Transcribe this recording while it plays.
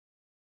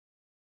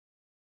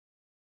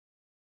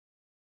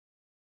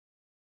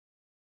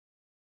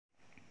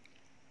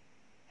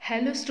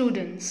Hello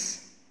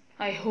students,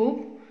 I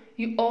hope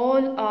you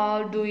all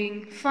are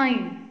doing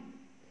fine.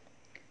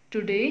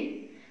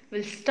 Today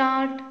we'll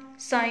start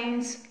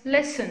science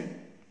lesson.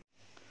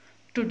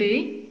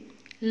 Today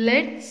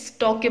let's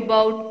talk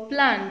about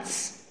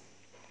plants.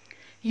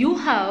 You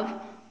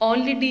have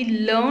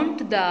already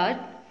learned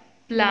that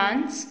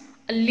plants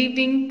are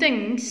living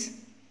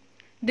things.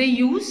 They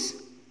use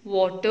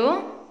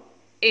water,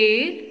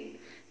 air,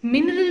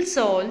 mineral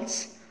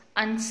salts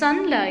and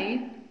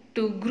sunlight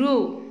to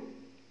grow.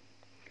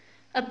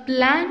 A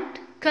plant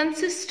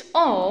consists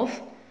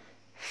of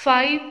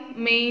 5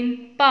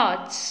 main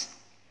parts.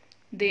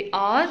 They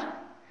are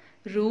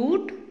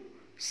root,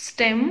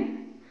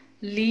 stem,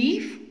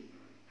 leaf,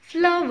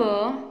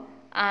 flower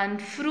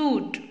and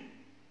fruit.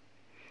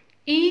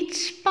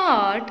 Each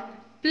part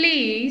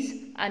plays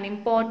an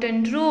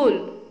important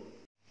role.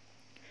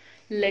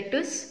 Let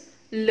us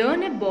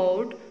learn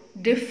about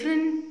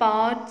different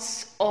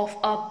parts of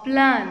a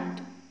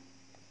plant.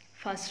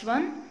 First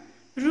one,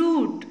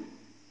 root.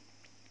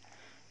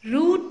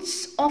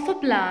 Roots of a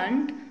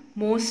plant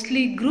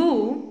mostly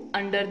grow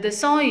under the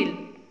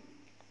soil.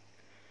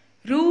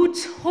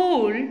 Roots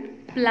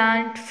hold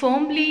plant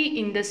firmly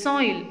in the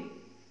soil.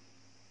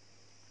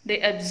 They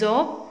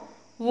absorb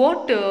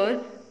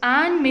water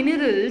and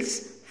minerals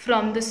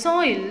from the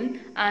soil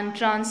and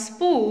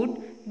transport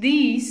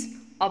these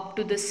up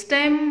to the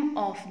stem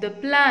of the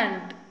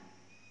plant.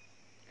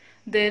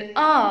 There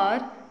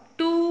are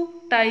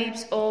 2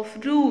 types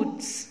of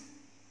roots: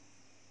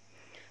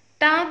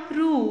 tap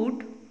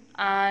root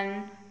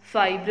and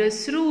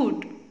fibrous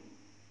root.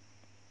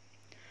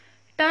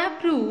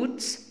 Tap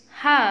roots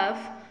have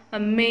a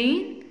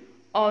main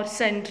or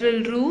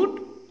central root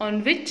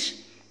on which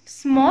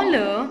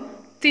smaller,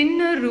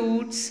 thinner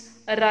roots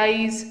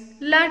arise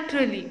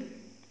laterally.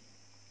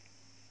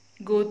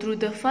 Go through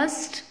the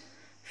first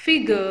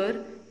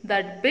figure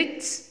that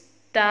depicts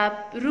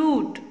tap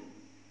root.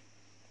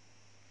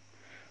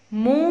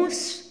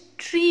 Most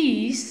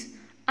trees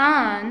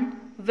and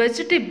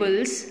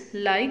vegetables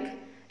like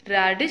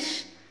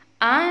radish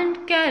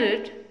and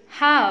carrot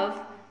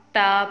have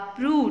tap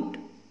root.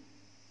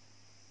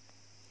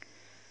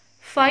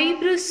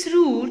 Fibrous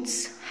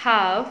roots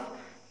have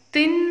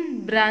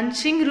thin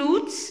branching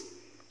roots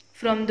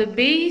from the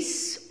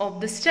base of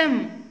the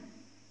stem.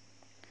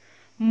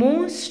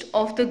 Most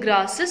of the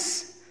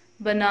grasses,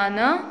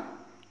 banana,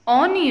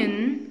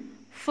 onion,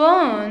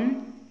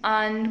 fern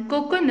and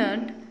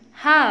coconut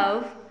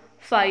have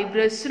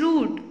fibrous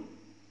root.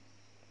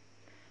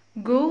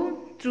 Go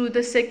through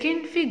the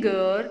second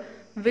figure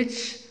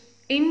which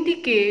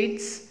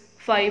indicates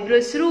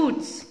fibrous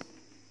roots.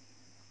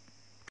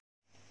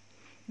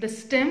 The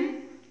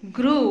stem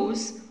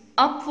grows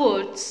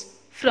upwards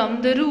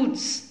from the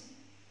roots.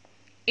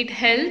 It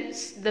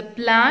helps the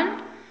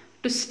plant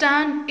to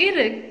stand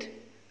erect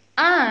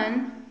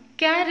and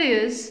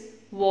carries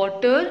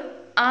water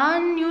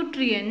and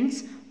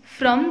nutrients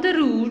from the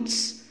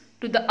roots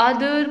to the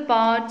other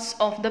parts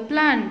of the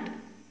plant.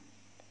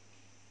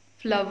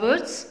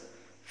 Flowers,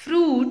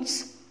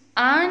 fruits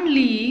and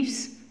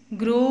leaves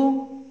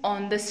grow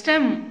on the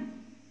stem.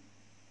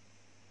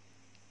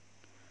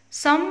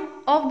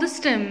 Some of the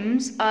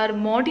stems are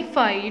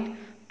modified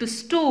to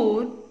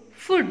store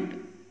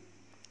food.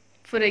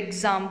 For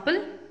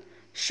example,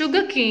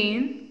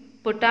 sugarcane,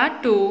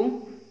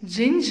 potato,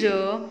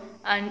 ginger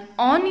and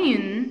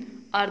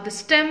onion are the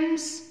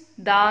stems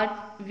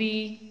that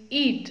we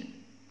eat.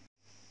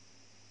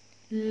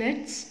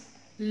 Let's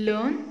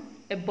learn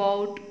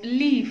about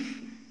leaf.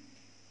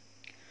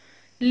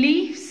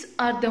 Leaves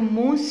are the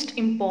most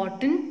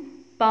important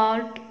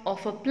part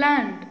of a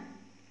plant.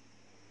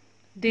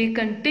 They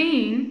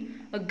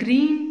contain a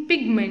green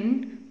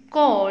pigment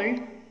called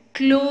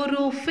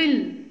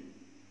chlorophyll.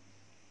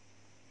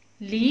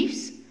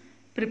 Leaves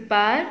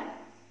prepare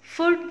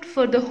food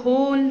for the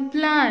whole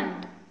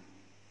plant.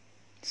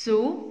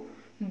 So,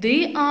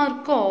 they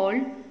are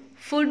called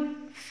food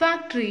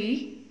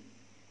factory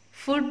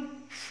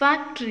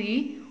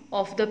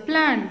of the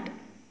plant.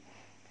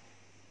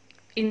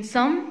 In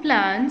some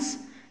plants,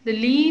 the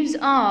leaves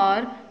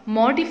are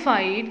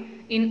modified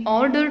in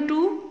order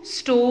to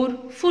store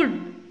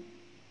food.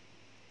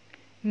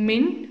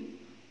 Mint,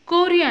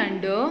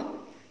 coriander,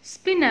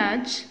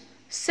 spinach,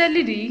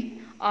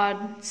 celery are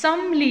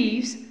some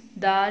leaves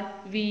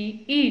that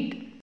we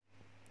eat.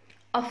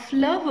 A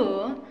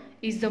flower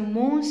is the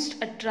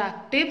most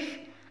attractive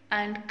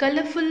and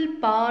colorful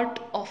part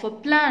of a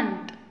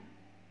plant.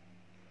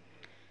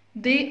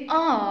 They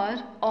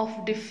are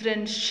of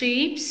different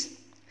shapes,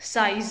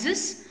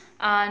 sizes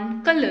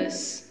and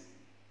colors.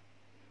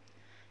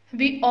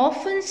 We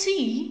often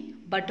see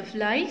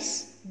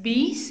butterflies,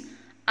 bees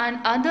and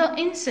other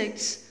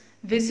insects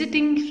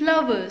visiting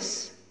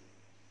flowers.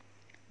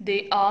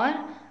 They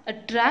are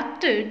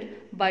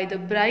attracted by the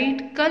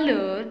bright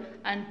color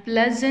and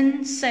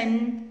pleasant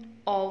scent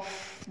of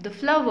the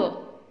flower.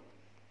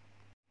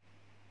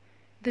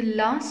 The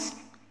last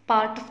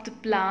part of the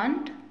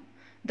plant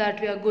that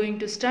we are going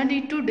to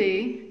study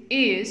today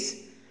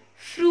is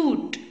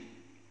fruit.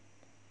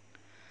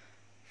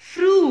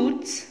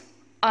 Fruits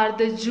are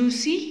the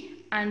juicy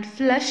and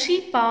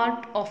fleshy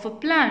part of a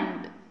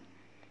plant.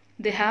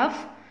 They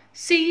have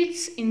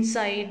seeds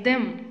inside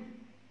them.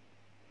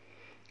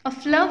 A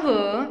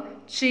flower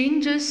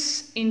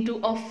changes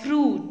into a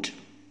fruit.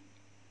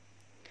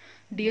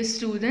 Dear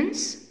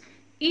students,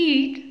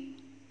 eat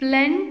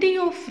plenty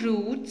of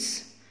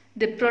fruits.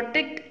 They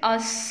protect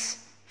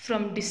us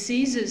from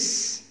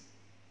diseases.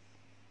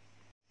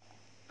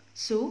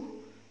 So,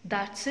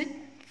 that's it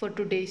for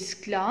today's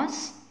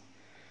class.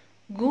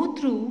 Go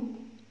through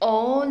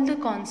all the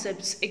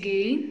concepts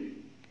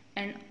again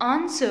and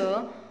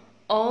answer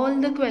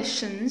all the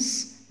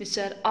questions which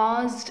are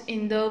asked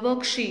in the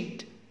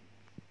worksheet.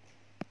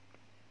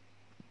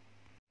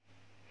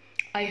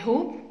 I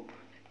hope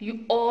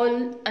you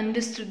all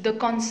understood the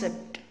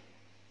concept.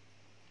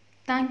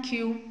 Thank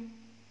you.